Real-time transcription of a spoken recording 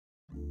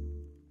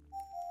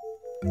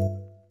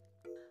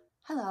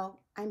Hello,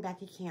 I'm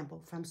Becky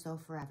Campbell from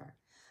Sewforever.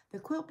 The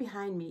quilt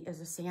behind me is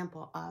a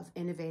sample of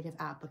Innovative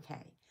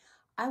Appliqué.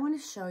 I want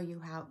to show you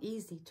how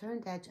easy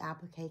turned edge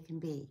applique can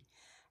be.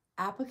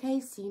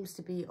 Applique seems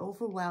to be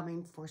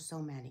overwhelming for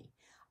so many.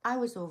 I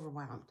was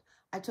overwhelmed.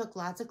 I took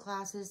lots of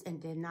classes and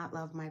did not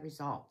love my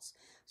results.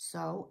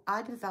 So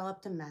I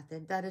developed a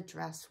method that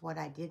addressed what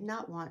I did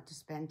not want to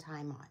spend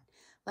time on,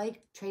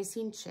 like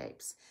tracing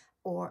shapes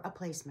or a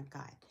placement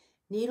guide.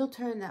 Needle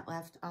turn that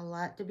left a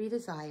lot to be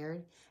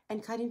desired,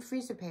 and cutting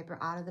freezer paper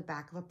out of the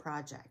back of a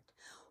project.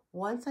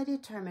 Once I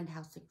determined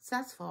how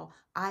successful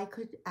I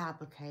could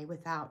applique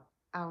without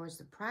hours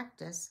of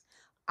practice,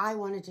 I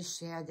wanted to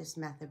share this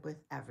method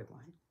with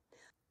everyone.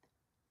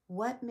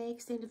 What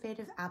makes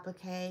Innovative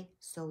Appliqué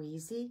so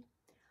easy?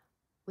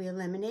 We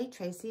eliminate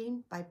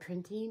tracing by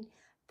printing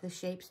the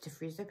shapes to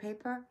freezer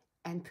paper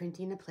and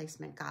printing a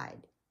placement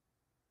guide.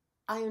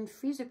 Iron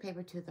freezer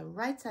paper to the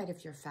right side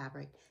of your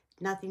fabric,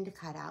 nothing to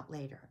cut out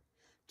later.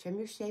 Trim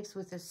your shapes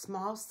with a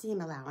small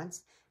seam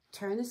allowance.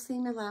 Turn the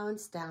seam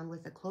allowance down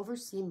with a clover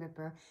seam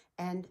ripper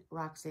and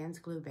Roxanne's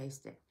glue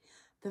basting.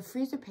 The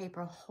freezer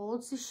paper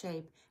holds the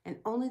shape and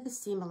only the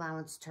seam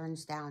allowance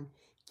turns down,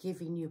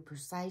 giving you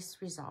precise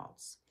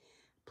results.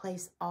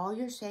 Place all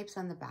your shapes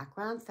on the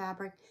background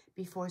fabric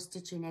before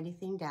stitching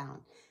anything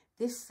down.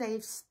 This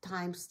saves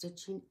time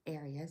stitching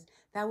areas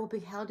that will be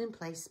held in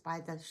place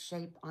by the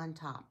shape on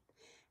top.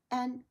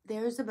 And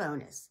there's a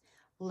bonus.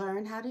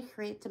 Learn how to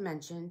create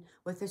dimension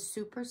with a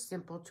super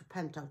simple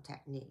trapunto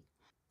technique.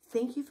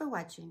 Thank you for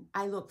watching.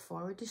 I look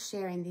forward to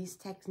sharing these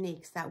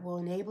techniques that will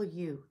enable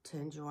you to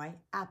enjoy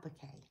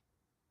applique.